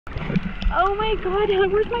Oh my god,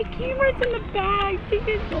 where's my camera? It's in the bag.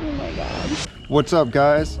 Oh my god. What's up,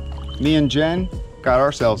 guys? Me and Jen got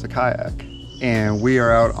ourselves a kayak and we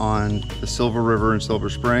are out on the Silver River in Silver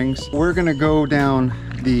Springs. We're gonna go down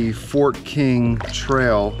the Fort King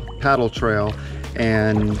trail, paddle trail,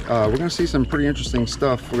 and we're gonna see some pretty interesting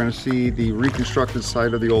stuff. We're gonna see the reconstructed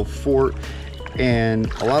site of the old fort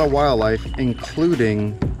and a lot of wildlife,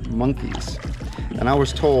 including monkeys. And I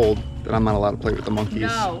was told that I'm not allowed to play with the monkeys.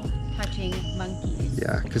 No touching monkeys.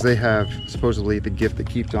 Yeah, because they have supposedly the gift that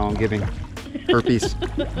keeps on giving, herpes.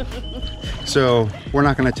 So we're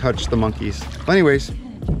not gonna touch the monkeys. But anyways,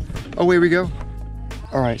 away we go.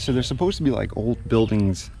 All right, so there's supposed to be like old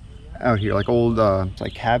buildings out here, like old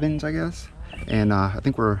like cabins, I guess. And I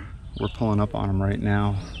think we're pulling up on them right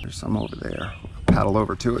now. There's some over there. We'll paddle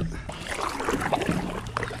over to it.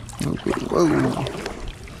 Okay, whoa.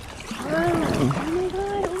 Oh my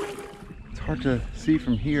god. It's hard to see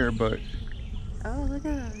from here, but Oh, look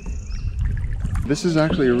at that. this is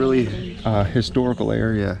actually a really historical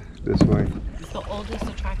area this way. It's the oldest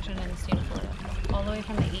attraction in the state of Florida, all the way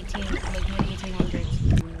from the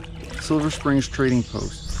mid-1800s. Silver Springs Trading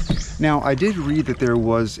Post. Now, I did read that there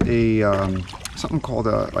was a something called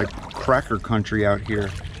like cracker country out here.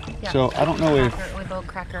 Yeah, so I don't know if with old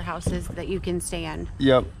cracker houses that you can stay in.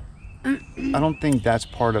 Yep. I don't think that's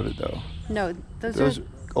part of it though. No, those are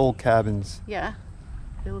old cabins. Yeah,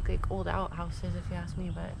 they look like old outhouses if you ask me,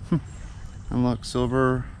 but. And look,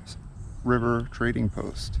 Silver River Trading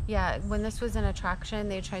Post. Yeah, when this was an attraction,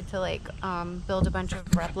 they tried to like build a bunch of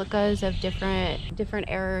replicas of different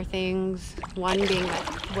era things. One being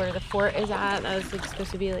like where the fort is at. That was like supposed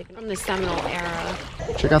to be like from the Seminole era.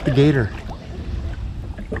 Check out the gator.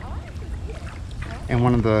 And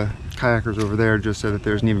one of the kayakers over there just said that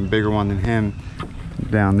there's an even bigger one than him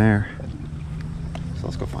down there. So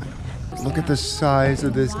let's go find him. Look at the size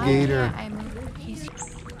of this gator.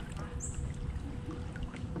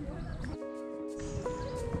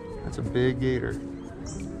 That's a big gator.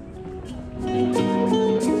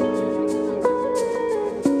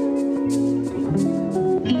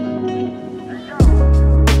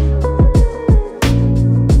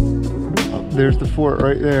 Oh, there's the fort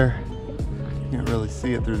right there. Can't really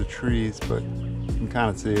see it through the trees, but you can kind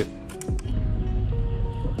of see it.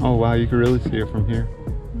 Oh wow, you can really see it from here.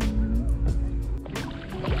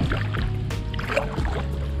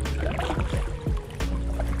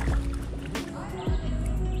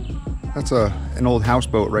 That's an old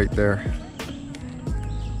houseboat right there.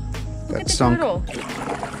 Look at the sunk. turtle.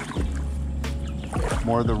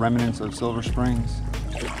 More of the remnants of Silver Springs.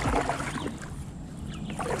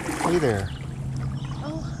 Hey there.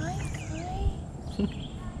 Oh, hi.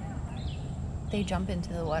 They jump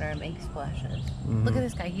into the water and make splashes. Mm-hmm. Look at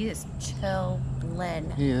this guy. He is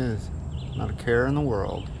chillin'. He is. Not a care in the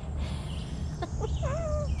world.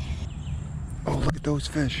 Oh, look at those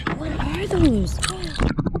fish. What are those?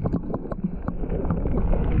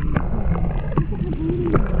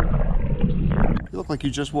 You look like you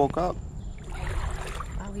just woke up.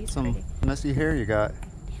 Wow, he's Some pretty. messy hair you got.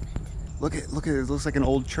 Look at it. It looks like an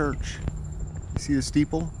old church. You see the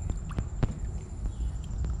steeple?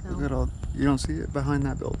 No. Look at all. You don't see it behind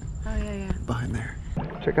that building. Oh, yeah, yeah. Behind there.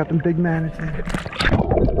 Check out them big manatees.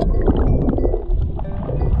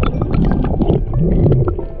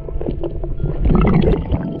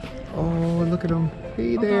 Oh, look at them.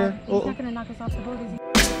 Hey there. He's not gonna knock us off the boat, is he?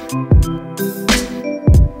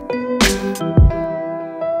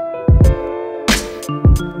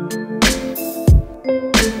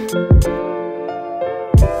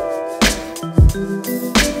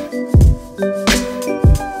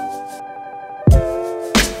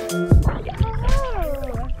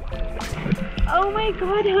 Oh my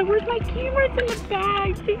god, where's my camera? It's in the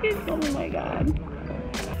bag. Oh my god. I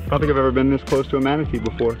don't think I've ever been this close to a manatee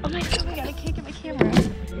before. Oh my god, I can't get my camera.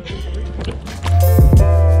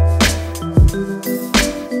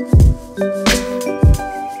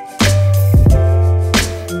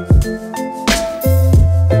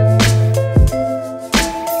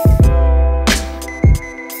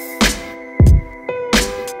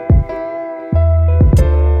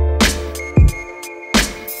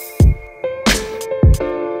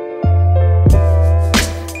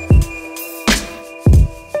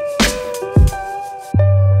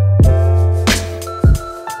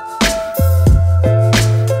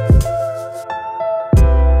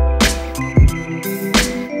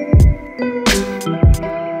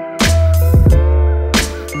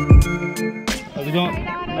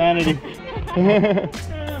 Manatee.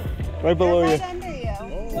 Right below you. Right under you.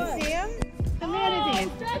 You see him? The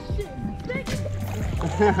manatee.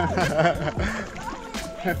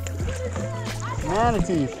 Come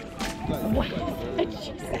Manatees. What?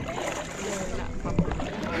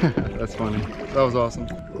 That's funny. That was awesome.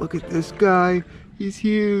 Look at this guy. He's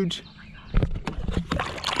huge.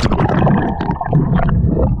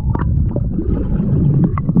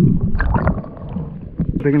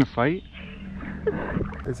 Are they gonna fight?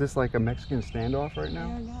 Is this like a Mexican standoff right I now?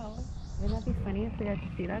 don't know. Wouldn't that be funny if we got to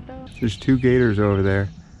see that though? There's two gators over there.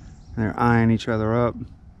 And they're eyeing each other up.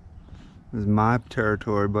 This is my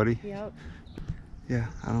territory, buddy. Yep. Yeah,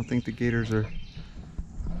 I don't think the gators are...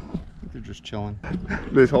 They're just chilling.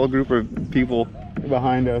 This whole group of people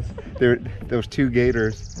behind us, those two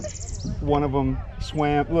gators. One of them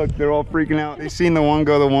swam. Look, they're all freaking out. They seen the one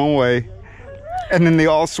go the one way, and then they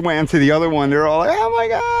all swam to the other one. They're all like, "Oh my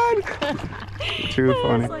god!" Too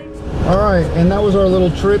funny. All right, and that was our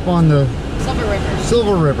little trip on the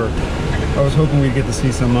Silver River. I was hoping we'd get to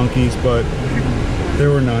see some monkeys, but there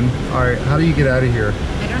were none. All right, how do you get out of here?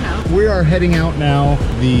 I don't know. We are heading out now.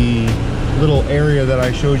 The little area that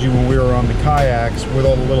I showed you when we were on the kayaks with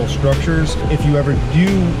all the little structures. If you ever do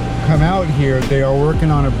come out here, they are working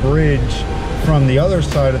on a bridge from the other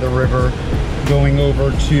side of the river going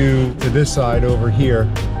over to this side over here.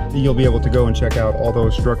 You'll be able to go and check out all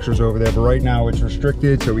those structures over there, but right now it's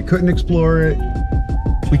restricted, so we couldn't explore it.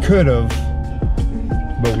 We could have,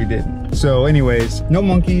 but we didn't. So anyways, no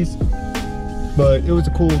monkeys, but it was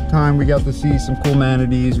a cool time. We got to see some cool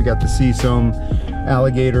manatees. We got to see some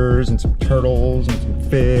alligators and some turtles and some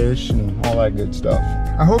fish and all that good stuff.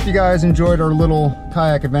 I hope you guys enjoyed our little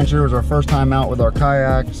kayak adventure. It was our first time out with our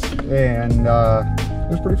kayaks, and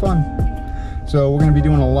it was pretty fun. So we're gonna be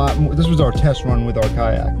doing a lot more. This was our test run with our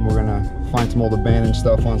kayak, and we're gonna find some old abandoned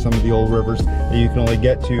stuff on some of the old rivers that you can only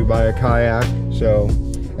get to by a kayak. So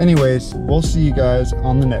anyways, we'll see you guys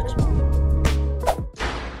on the next one.